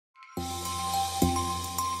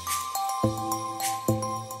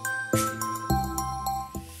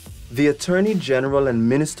The Attorney General and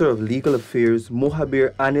Minister of Legal Affairs,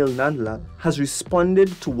 Mohabir Anil Nandlal, has responded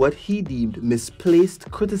to what he deemed misplaced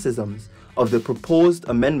criticisms of the proposed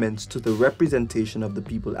amendments to the Representation of the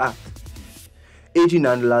People Act. AG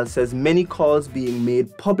Nandlal says many calls being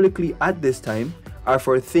made publicly at this time are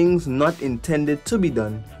for things not intended to be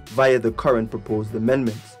done via the current proposed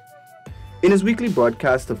amendments. In his weekly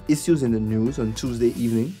broadcast of Issues in the News on Tuesday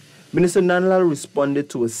evening, Minister Nandlal responded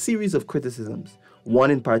to a series of criticisms,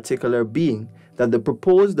 one in particular being that the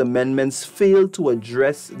proposed amendments fail to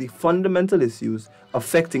address the fundamental issues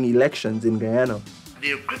affecting elections in Guyana.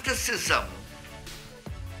 Their criticism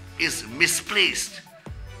is misplaced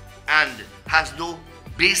and has no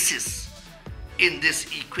basis in this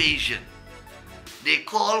equation. They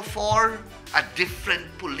call for a different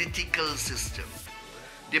political system.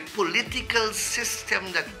 The political system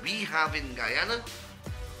that we have in Guyana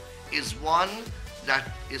is one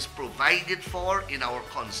that is provided for in our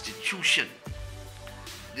constitution,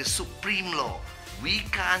 the supreme law. We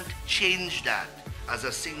can't change that as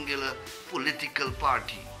a singular political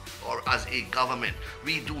party or as a government.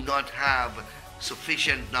 We do not have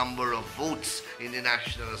sufficient number of votes in the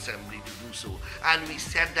National Assembly to do so. And we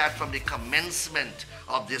said that from the commencement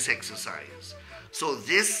of this exercise. So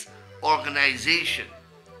this organization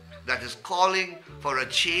that is calling for a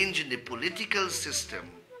change in the political system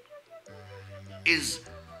is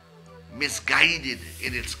misguided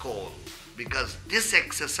in its call, because this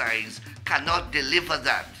exercise cannot deliver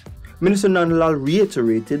that. Minister Nandlal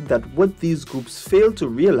reiterated that what these groups fail to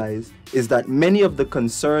realize is that many of the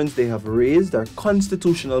concerns they have raised are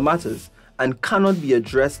constitutional matters and cannot be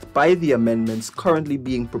addressed by the amendments currently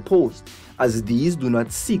being proposed, as these do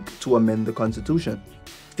not seek to amend the Constitution.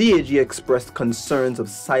 The AG expressed concerns of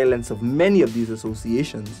silence of many of these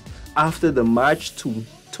associations after the March 2,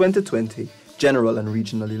 2020 general and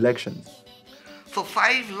regional elections. For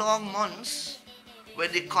 5 long months,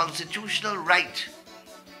 when the constitutional right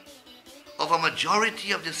of a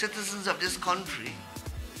majority of the citizens of this country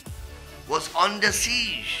was under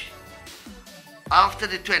siege after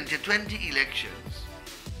the 2020 elections,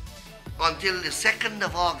 until the 2nd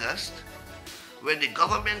of August, when the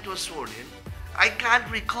government was sworn in, I can't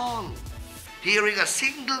recall hearing a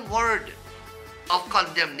single word of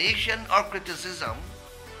condemnation or criticism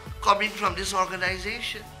coming from this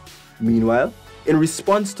organization. Meanwhile, in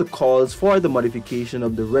response to calls for the modification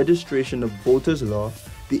of the registration of voters law,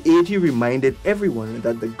 the AG reminded everyone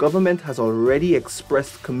that the government has already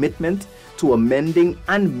expressed commitment to amending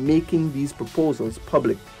and making these proposals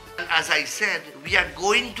public. As I said, we are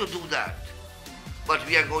going to do that, but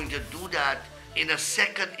we are going to do that in a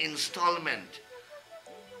second installment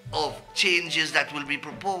of changes that will be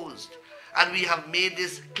proposed. And we have made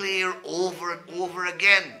this clear over and over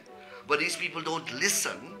again. But these people don't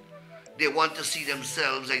listen. They want to see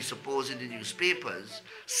themselves, I suppose, in the newspapers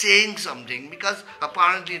saying something, because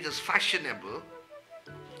apparently it is fashionable.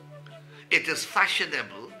 It is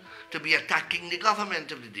fashionable to be attacking the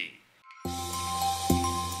government of the day.